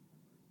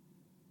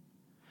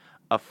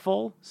A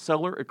full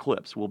solar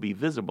eclipse will be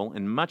visible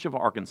in much of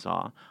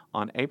Arkansas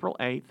on April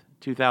 8th,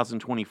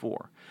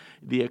 2024.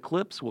 The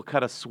eclipse will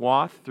cut a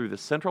swath through the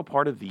central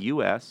part of the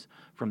U.S.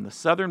 from the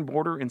southern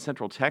border in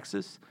central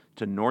Texas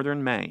to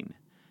northern Maine.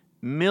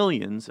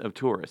 Millions of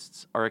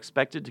tourists are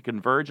expected to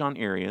converge on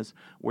areas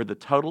where the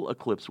total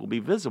eclipse will be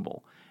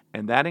visible,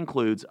 and that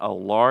includes a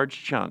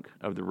large chunk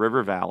of the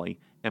river valley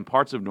and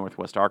parts of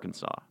northwest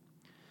Arkansas.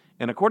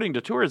 And according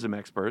to tourism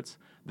experts,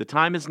 the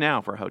time is now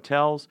for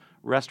hotels,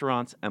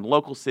 restaurants, and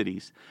local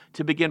cities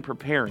to begin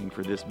preparing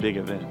for this big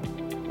event.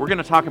 We're going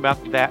to talk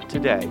about that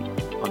today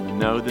on the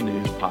Know the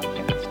News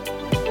podcast.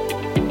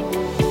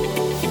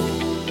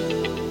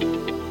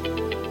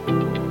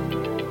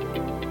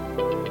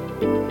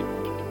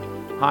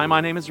 Hi,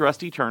 my name is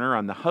Rusty Turner.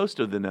 I'm the host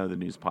of the Know the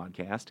News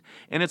podcast,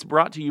 and it's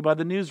brought to you by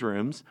the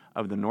newsrooms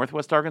of the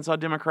Northwest Arkansas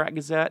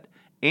Democrat-Gazette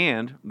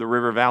and the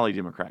River Valley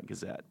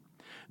Democrat-Gazette.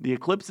 The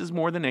eclipse is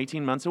more than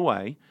 18 months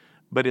away,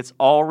 but it's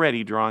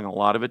already drawing a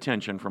lot of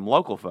attention from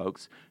local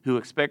folks who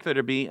expect there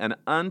to be an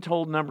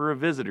untold number of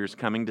visitors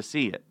coming to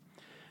see it.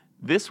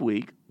 This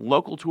week,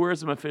 local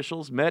tourism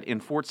officials met in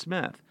Fort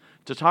Smith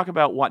to talk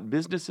about what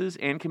businesses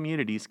and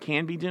communities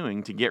can be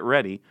doing to get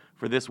ready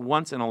for this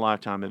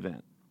once-in-a-lifetime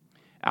event.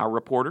 Our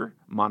reporter,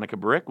 Monica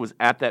Brick, was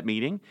at that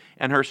meeting,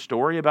 and her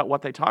story about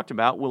what they talked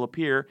about will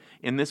appear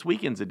in this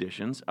weekend's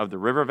editions of the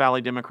River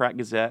Valley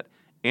Democrat-Gazette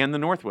and the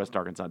Northwest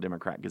Arkansas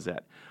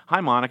Democrat-Gazette.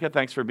 Hi, Monica.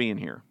 Thanks for being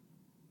here.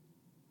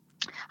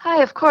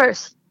 Hi, of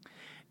course.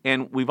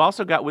 And we've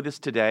also got with us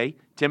today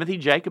Timothy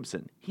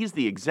Jacobson. He's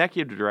the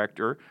Executive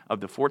Director of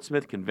the Fort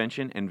Smith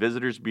Convention and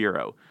Visitors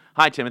Bureau.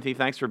 Hi, Timothy.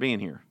 Thanks for being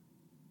here.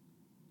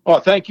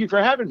 Well, thank you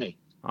for having me.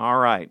 All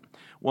right.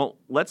 Well,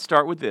 let's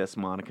start with this,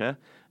 Monica.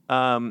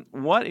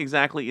 What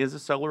exactly is a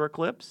solar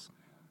eclipse?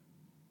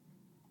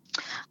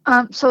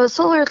 So a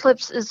solar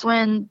eclipse is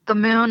when the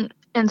moon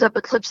ends up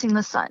eclipsing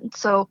the sun.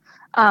 So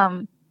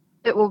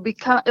it will be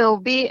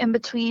in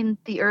between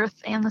the Earth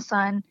and the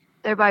sun,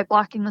 thereby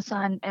blocking the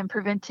sun and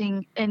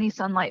preventing any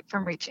sunlight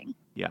from reaching.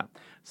 Yeah.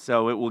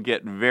 So it will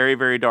get very,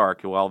 very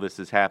dark while this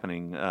is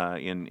happening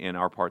in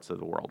our parts of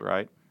the world,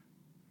 right?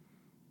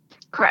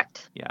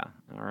 Correct. Yeah.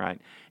 All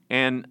right.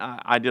 And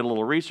I did a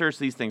little research.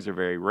 These things are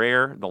very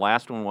rare. The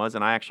last one was,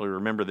 and I actually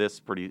remember this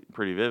pretty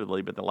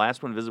vividly, but the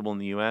last one visible in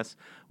the U.S.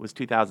 was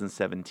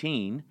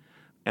 2017,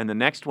 and the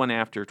next one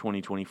after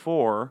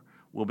 2024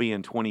 will be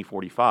in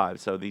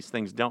 2045. So these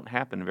things don't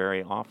happen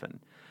very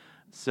often.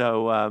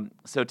 So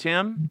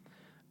Tim,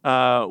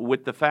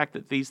 with the fact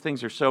that these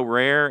things are so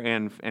rare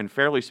and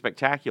fairly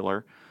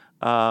spectacular,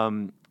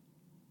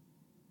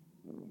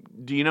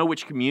 do you know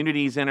which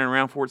communities in and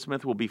around Fort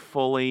Smith will be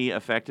fully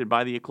affected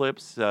by the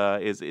eclipse?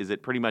 Is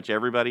it pretty much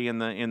everybody in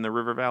the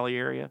River Valley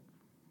area?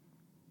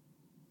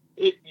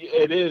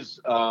 It is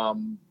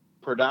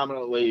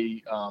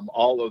predominantly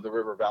all of the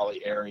River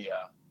Valley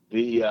area.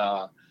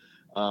 The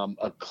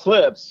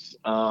eclipse,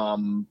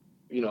 from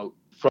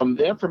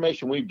the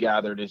information we've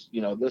gathered, is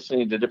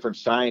listening to different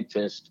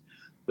scientists,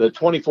 the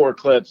 24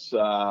 eclipse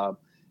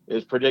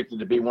is predicted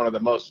to be one of the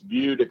most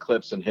viewed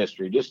eclipses in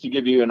history. Just to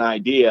give you an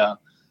idea.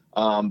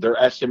 They're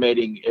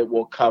estimating it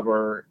will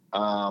cover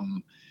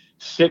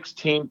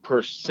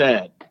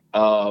 16%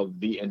 of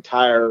the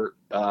entire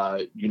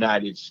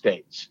United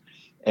States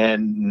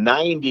and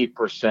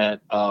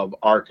 90% of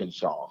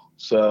Arkansas.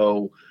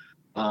 So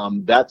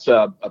that's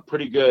a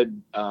pretty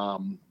good,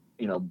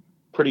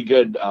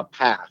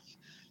 path.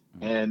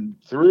 And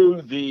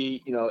through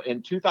the,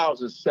 in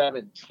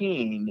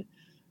 2017,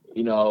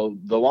 the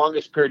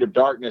longest period of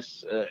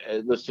darkness,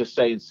 let's just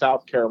say in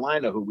South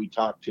Carolina, who we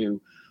talked to,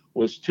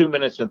 was 2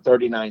 minutes and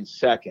 39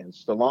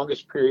 seconds. The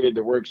longest period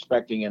that we're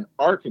expecting in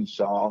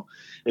Arkansas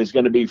is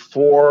going to be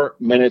 4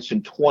 minutes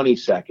and 20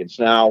 seconds.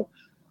 Now,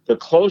 the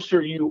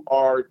closer you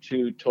are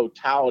to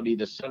totality,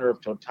 the center of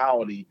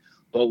totality,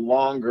 the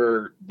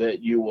longer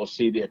that you will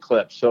see the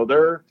eclipse. So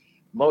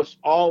most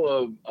all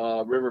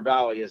of River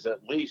Valley is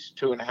at least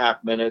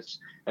 2.5 minutes.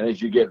 And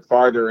as you get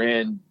farther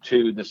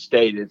into the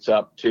state, it's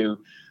up to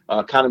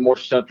kind of more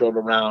central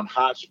around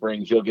Hot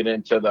Springs. You'll get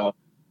into the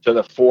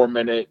 4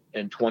 minute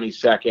and 20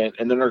 second.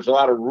 And then there's a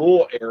lot of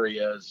rural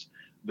areas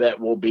that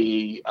will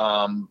be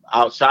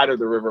outside of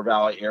the River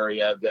Valley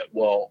area that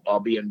will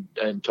be in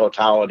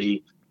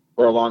totality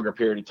for a longer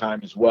period of time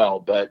as well.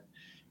 But,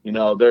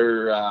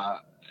 they're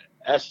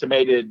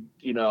estimated,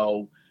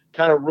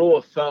 kind of rule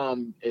of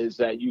thumb is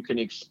that you can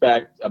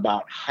expect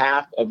about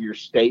half of your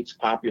state's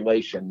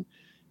population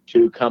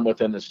to come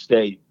within the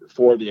state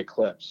for the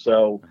eclipse.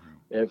 So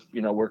if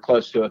we're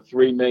close to a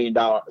 3 million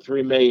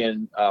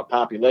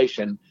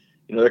population,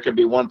 there could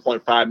be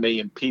 1.5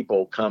 million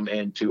people come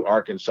into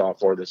Arkansas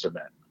for this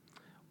event.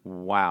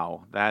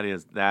 Wow, that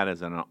is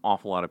an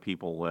awful lot of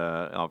people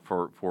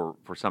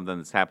for something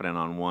that's happening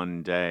on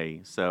one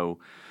day. So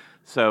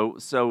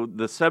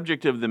the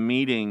subject of the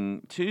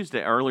meeting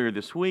earlier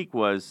this week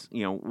was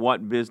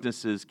what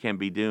businesses can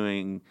be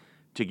doing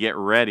to get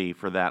ready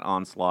for that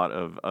onslaught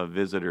of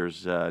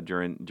visitors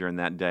during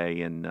that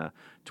day in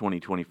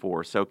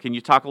 2024. So can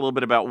you talk a little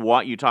bit about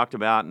what you talked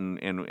about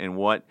and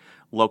what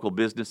local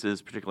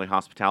businesses, particularly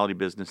hospitality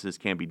businesses,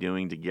 can be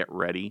doing to get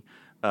ready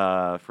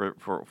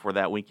for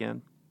that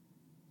weekend?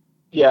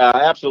 Yeah,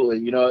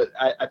 absolutely.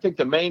 I think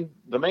the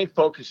main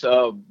focus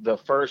of the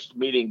first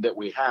meeting that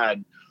we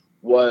had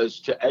was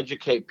to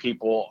educate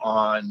people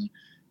on,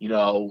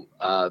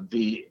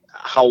 the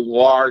how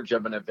large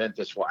of an event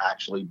this will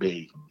actually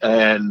be.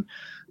 And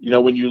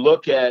when you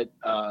look at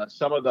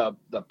some of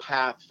the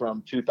path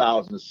from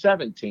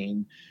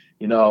 2017,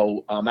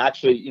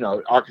 actually,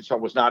 Arkansas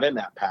was not in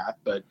that path,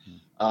 but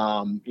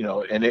and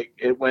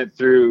it went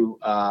through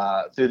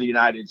the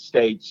United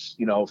States,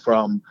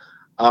 from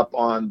up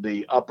on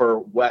the upper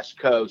West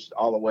Coast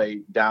all the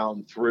way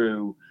down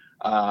through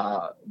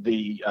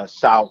the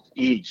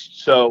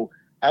southeast. So,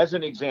 as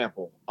an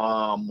example,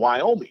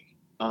 Wyoming.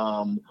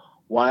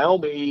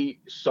 Wyoming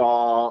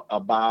saw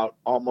about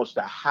almost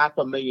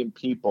 500,000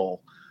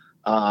 people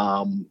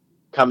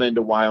come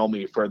into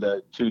Wyoming for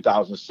the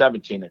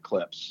 2017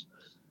 eclipse.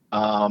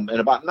 And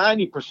about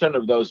 90%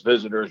 of those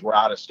visitors were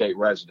out-of-state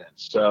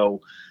residents.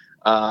 So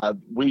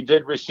we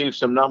did receive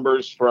some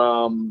numbers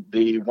from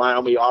the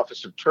Wyoming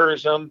Office of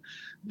Tourism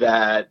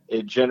that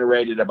it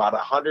generated about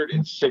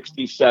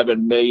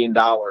 $167 million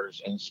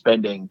in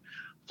spending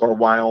for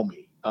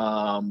Wyoming.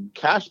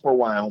 Casper,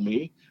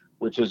 Wyoming,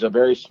 which is a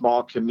very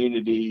small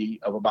community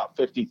of about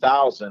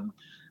 50,000,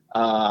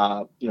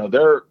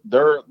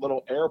 their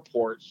little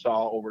airport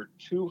saw over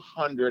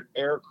 200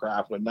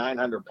 aircraft with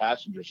 900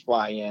 passengers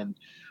fly in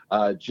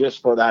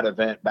just for that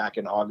event back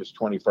in August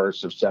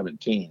 21st of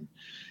 17.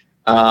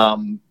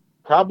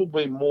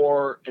 Probably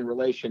more in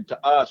relation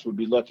to us would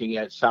be looking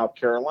at South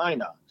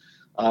Carolina.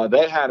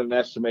 They had an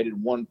estimated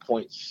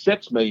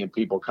 1.6 million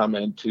people come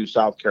into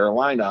South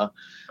Carolina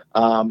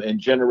and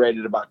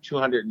generated about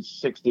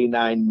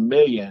 269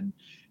 million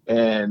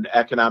in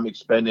economic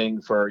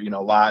spending for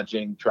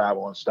lodging,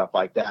 travel, and stuff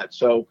like that.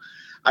 So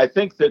I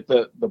think that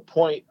the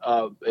point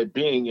of it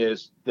being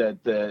is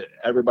that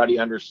everybody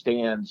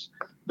understands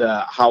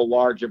how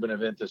large of an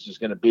event this is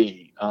going to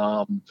be.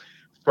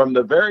 From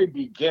the very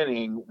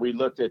beginning, we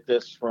looked at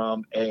this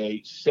from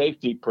a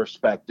safety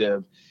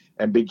perspective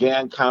and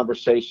began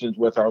conversations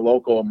with our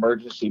local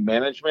emergency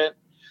management,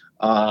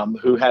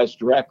 who has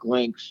direct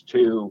links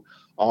to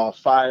all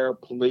fire,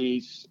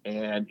 police,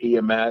 and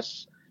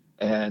EMS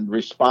and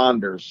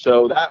responders.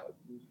 So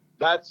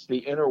that's the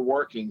inner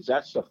workings.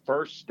 That's the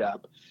first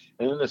step.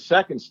 And then the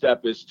second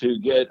step is to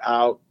get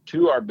out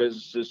to our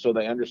businesses so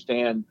they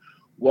understand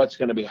what's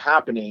going to be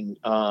happening,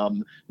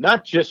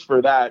 not just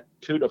for that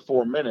 2 to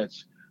 4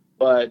 minutes,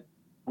 but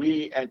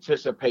we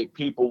anticipate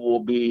people will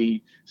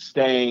be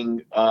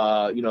staying,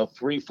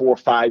 3, 4,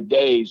 5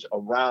 days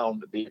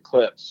around the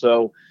eclipse.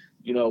 So,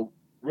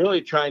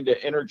 really trying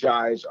to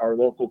energize our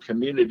local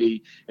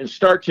community and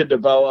start to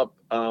develop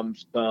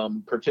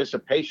some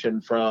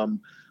participation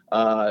from,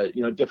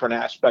 different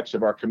aspects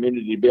of our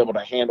community to be able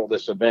to handle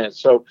this event.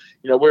 So,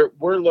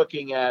 we're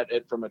looking at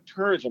it from a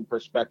tourism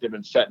perspective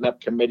and setting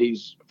up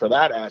committees for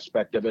that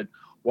aspect of it,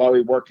 while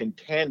we work in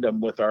tandem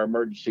with our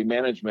emergency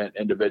management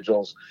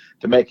individuals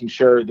to making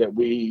sure that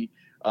we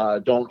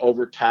don't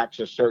overtax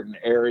a certain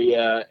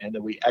area and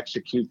that we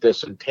execute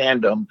this in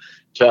tandem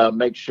to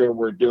make sure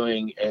we're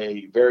doing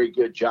a very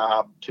good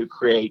job to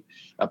create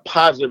a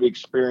positive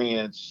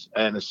experience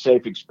and a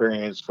safe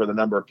experience for the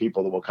number of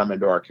people that will come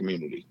into our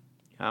community.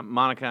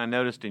 Monica, I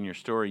noticed in your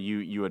story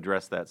you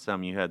addressed that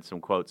some. You had some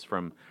quotes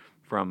from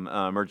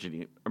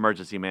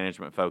emergency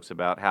management folks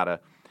about how to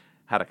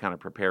kind of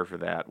prepare for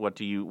that. What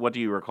do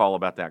you recall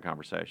about that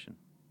conversation?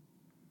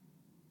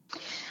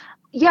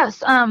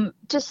 Yes,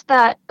 just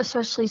that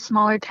especially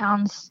smaller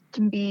towns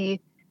can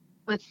be,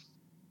 with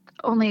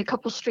only a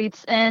couple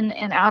streets in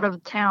and out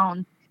of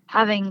town,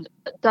 having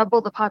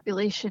double the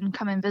population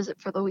come and visit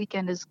for the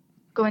weekend is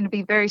going to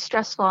be very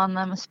stressful on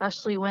them,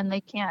 especially when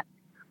they can't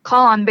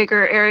call on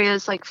bigger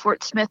areas like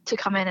Fort Smith to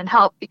come in and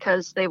help,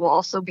 because they will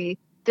also be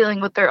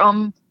dealing with their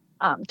own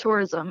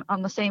tourism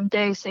on the same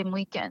day, same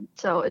weekend.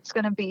 So it's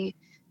going to be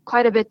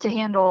quite a bit to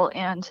handle,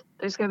 and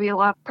there's going to be a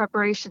lot of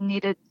preparation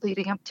needed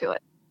leading up to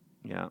it.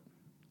 Yeah.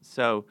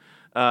 So,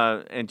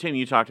 and Tim,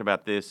 you talked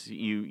about this.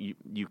 You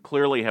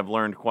clearly have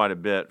learned quite a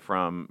bit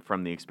from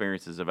the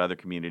experiences of other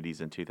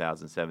communities in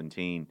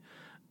 2017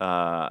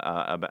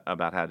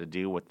 about how to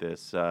deal with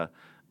this,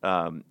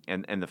 and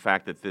the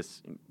fact that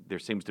there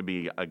seems to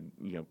be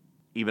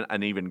even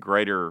an even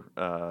greater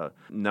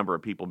number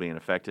of people being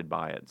affected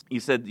by it.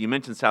 You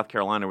mentioned South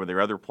Carolina. Were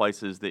there other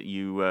places that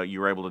you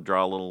were able to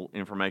draw a little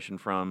information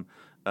from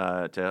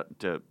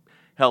to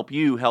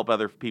help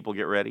other people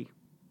get ready?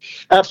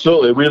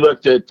 Absolutely. We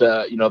looked at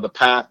the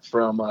path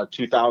from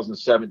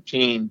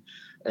 2017,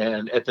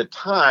 and at the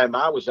time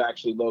I was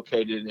actually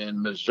located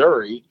in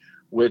Missouri,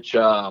 which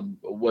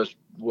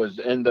was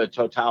in the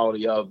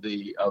totality of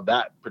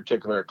that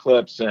particular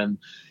eclipse. And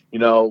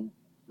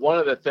one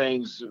of the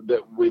things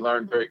that we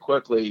learned very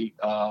quickly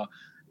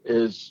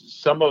is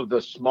some of the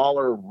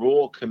smaller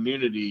rural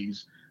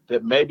communities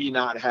that maybe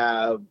not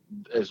have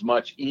as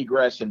much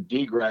egress and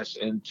degress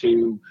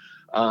into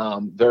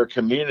their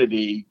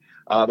community,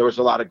 there was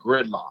a lot of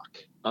gridlock.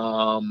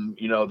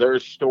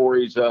 There's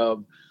stories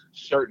of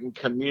certain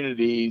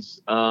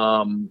communities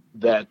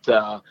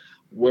that,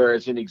 where,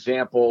 as an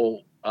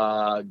example,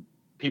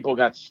 people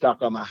got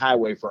stuck on the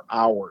highway for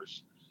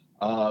hours.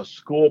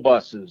 School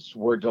buses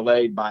were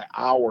delayed by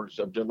hours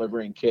of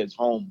delivering kids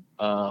home,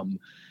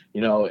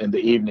 in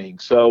the evening.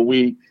 So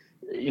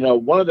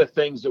one of the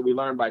things that we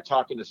learned by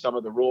talking to some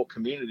of the rural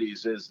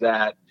communities is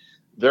that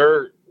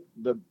they'll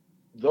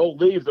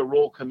leave the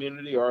rural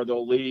community, or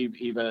they'll leave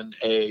even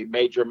a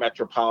major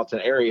metropolitan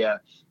area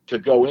to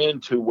go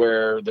into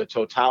where the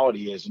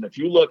totality is. And if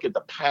you look at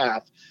the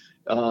path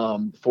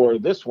for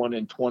this one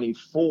in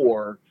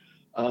 24,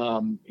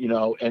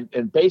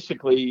 and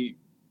basically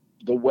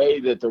the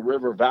way that the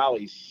River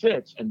Valley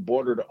sits and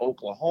border to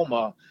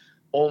Oklahoma,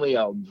 only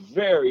a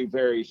very,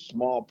 very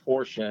small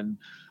portion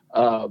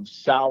of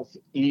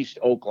southeast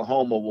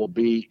Oklahoma will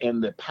be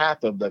in the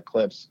path of the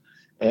eclipse.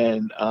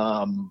 And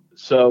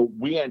so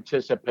we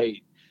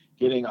anticipate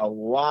getting a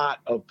lot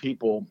of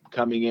people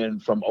coming in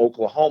from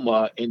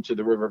Oklahoma into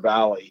the River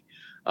Valley,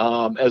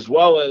 as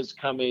well as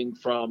coming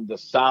from the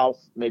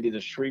south, maybe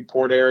the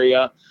Shreveport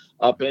area,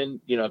 up in,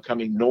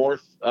 coming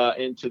north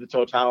into the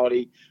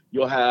totality.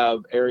 You'll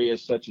have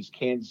areas such as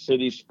Kansas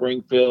City,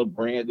 Springfield,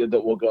 Brandon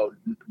that will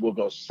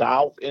go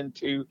south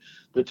into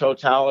the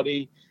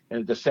totality.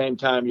 And at the same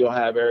time, you'll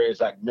have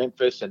areas like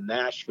Memphis and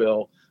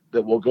Nashville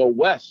that will go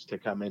west to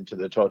come into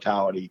the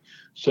totality.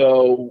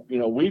 So,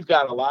 we've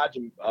got a lot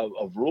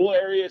of rural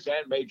areas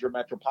and major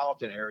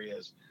metropolitan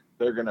areas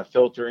that are going to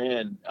filter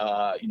in,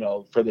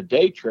 for the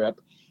day trip.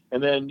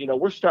 And then,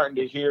 we're starting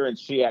to hear and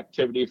see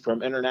activity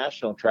from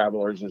international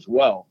travelers as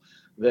well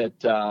that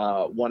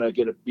want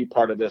to be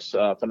part of this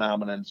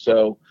phenomenon.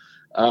 So,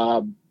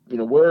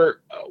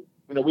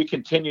 we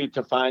continue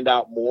to find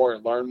out more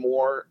and learn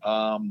more.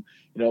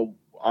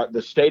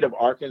 The state of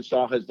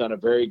Arkansas has done a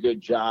very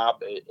good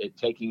job at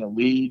taking a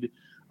lead.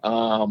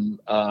 One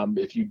of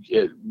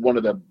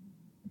the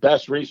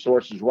best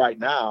resources right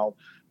now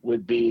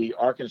would be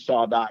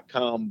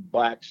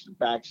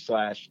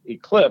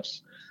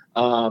arkansas.com/eclipse.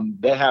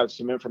 They have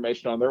some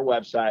information on their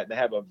website. They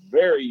have a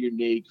very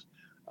unique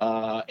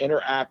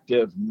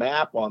interactive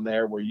map on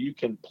there where you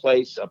can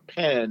place a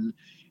pin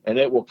and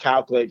it will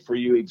calculate for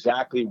you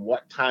exactly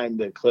what time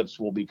the eclipse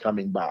will be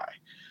coming by.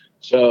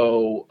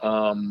 So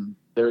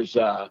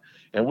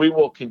and we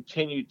will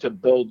continue to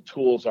build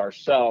tools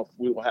ourselves.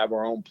 We will have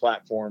our own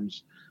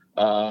platforms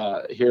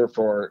here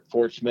for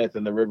Fort Smith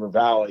and the River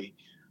Valley,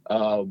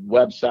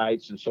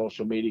 websites and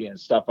social media and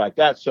stuff like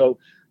that, so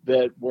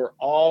that we're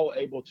all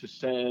able to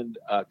send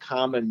a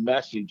common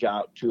message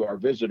out to our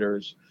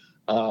visitors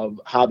of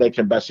how they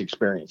can best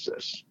experience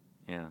this.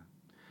 Yeah.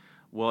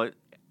 Well,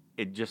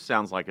 it just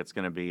sounds like it's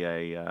going to be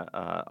a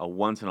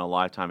once in a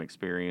lifetime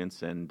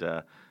experience, and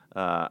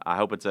I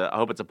hope it's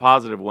a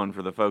positive one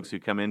for the folks who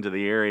come into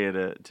the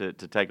area to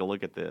take a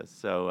look at this.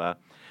 So,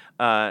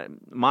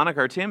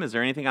 Monica or Tim, is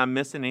there anything I'm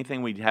missing?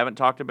 Anything we haven't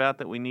talked about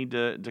that we need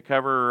to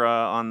cover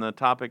on the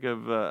topic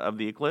of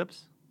the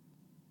eclipse?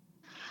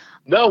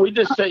 No, we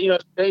just say,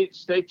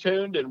 stay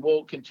tuned, and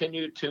we'll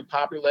continue to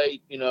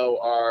populate,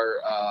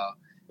 our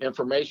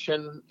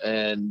information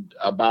and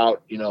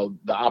about, the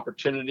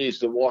opportunities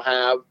that we'll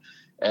have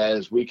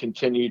as we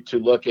continue to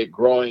look at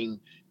growing,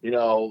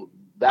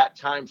 that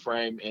time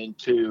frame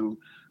into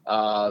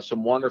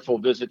some wonderful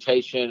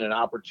visitation and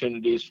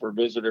opportunities for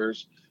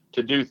visitors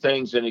to do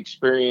things and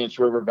experience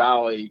River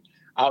Valley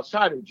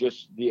outside of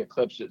just the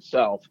eclipse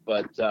itself,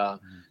 but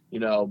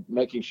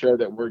making sure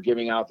that we're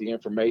giving out the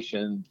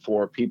information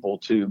for people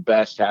to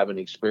best have an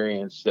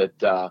experience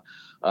that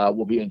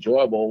will be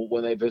enjoyable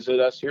when they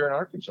visit us here in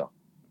Arkansas.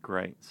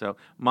 Great. So,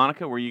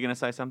 Monica, were you going to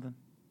say something?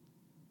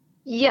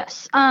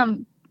 Yes.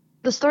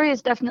 The story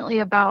is definitely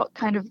about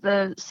kind of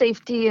the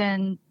safety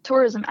and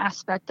tourism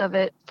aspect of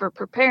it for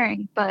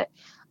preparing, but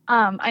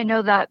I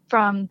know that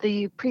from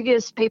the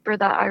previous paper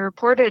that I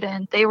reported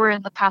in, they were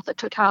in the path of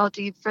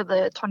totality for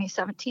the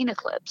 2017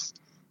 eclipse.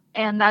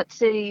 And that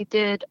city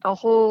did a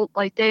whole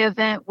day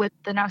event with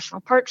the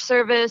National Park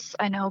Service.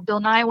 I know Bill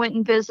Nye went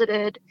and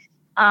visited.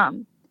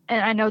 And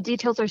I know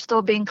details are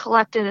still being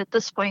collected at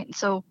this point.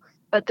 So,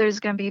 but there's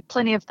going to be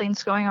plenty of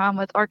things going on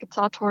with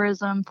Arkansas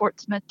tourism, Fort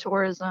Smith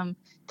tourism,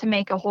 to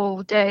make a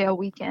whole day, a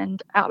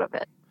weekend out of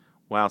it.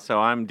 Wow. So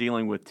I'm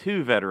dealing with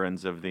two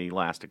veterans of the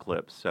last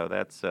eclipse. So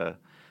that's,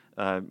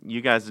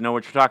 you guys know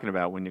what you're talking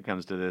about when it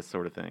comes to this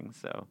sort of thing.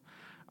 So,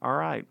 all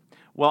right.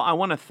 Well, I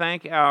want to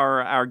thank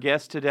our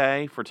guest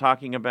today for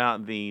talking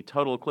about the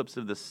total eclipse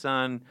of the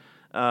sun,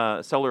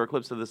 solar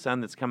eclipse of the sun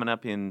that's coming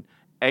up in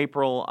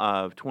April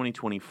of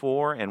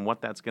 2024, and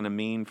what that's going to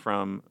mean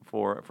from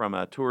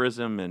a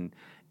tourism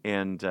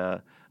and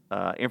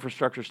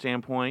infrastructure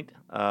standpoint.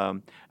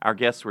 Our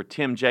guests were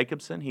Tim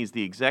Jacobson. He's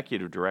the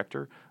executive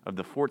director of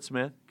the Fort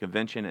Smith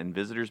Convention and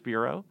Visitors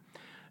Bureau.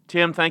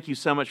 Tim, thank you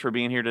so much for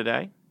being here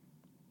today.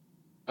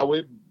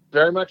 We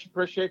very much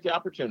appreciate the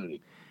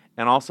opportunity.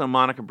 And also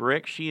Monica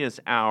Brick. She is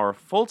our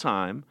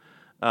full-time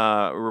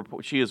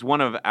she is one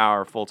of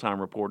our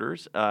full-time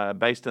reporters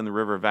based in the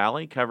River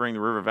Valley, covering the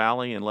River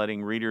Valley and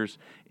letting readers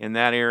in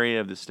that area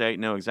of the state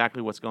know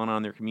exactly what's going on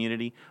in their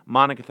community.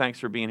 Monica, thanks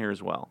for being here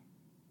as well.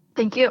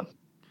 Thank you.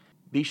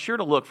 Be sure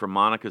to look for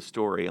Monica's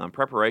story on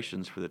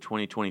preparations for the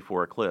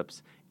 2024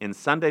 eclipse in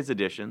Sunday's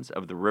editions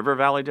of the River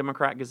Valley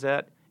Democrat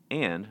Gazette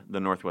and the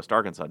Northwest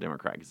Arkansas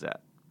Democrat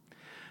Gazette.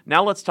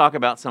 Now let's talk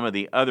about some of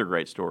the other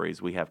great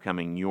stories we have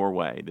coming your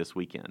way this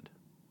weekend.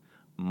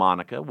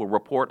 Monica will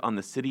report on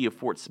the City of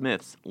Fort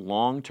Smith's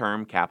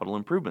long-term capital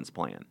improvements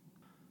plan.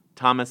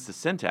 Thomas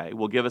Cicente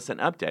will give us an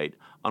update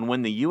on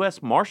when the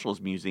U.S.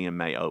 Marshals Museum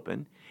may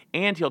open,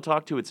 and he'll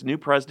talk to its new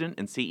president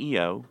and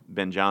CEO,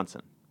 Ben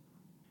Johnson.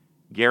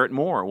 Garrett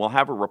Moore will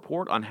have a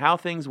report on how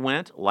things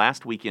went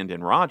last weekend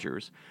in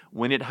Rogers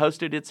when it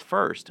hosted its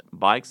first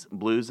Bikes,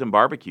 Blues, and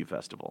Barbecue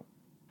Festival.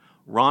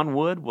 Ron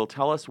Wood will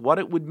tell us what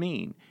it would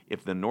mean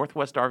if the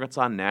Northwest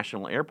Arkansas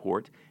National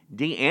Airport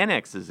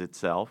de-annexes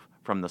itself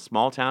from the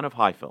small town of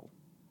Highfield.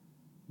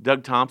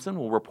 Doug Thompson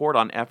will report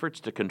on efforts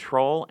to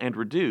control and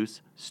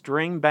reduce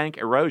string bank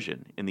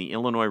erosion in the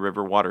Illinois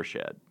River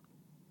watershed.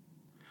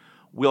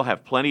 We'll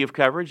have plenty of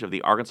coverage of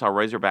the Arkansas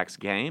Razorbacks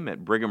game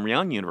at Brigham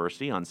Young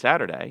University on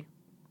Saturday.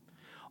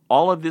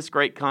 All of this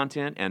great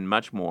content and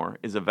much more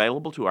is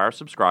available to our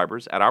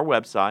subscribers at our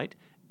website,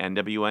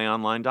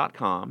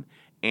 nwaonline.com,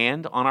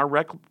 and on our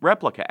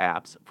replica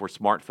apps for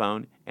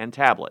smartphone and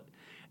tablet.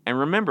 And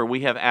remember, we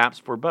have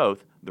apps for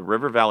both the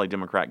River Valley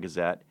Democrat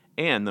Gazette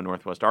and the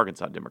Northwest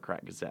Arkansas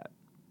Democrat Gazette.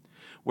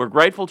 We're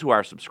grateful to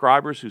our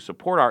subscribers who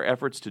support our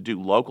efforts to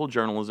do local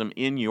journalism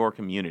in your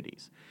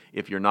communities.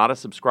 If you're not a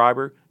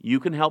subscriber, you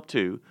can help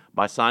too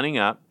by signing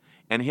up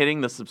and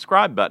hitting the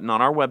subscribe button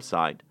on our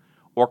website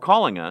or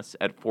calling us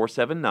at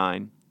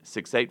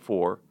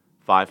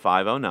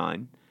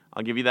 479-684-5509.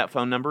 I'll give you that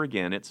phone number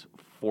again. It's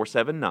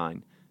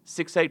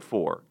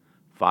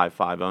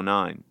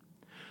 479-684-5509.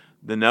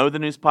 The Know the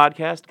News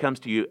podcast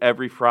comes to you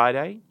every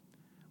Friday.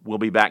 We'll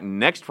be back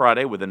next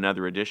Friday with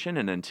another edition,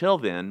 and until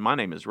then, my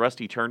name is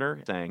Rusty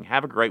Turner, saying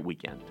have a great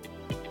weekend.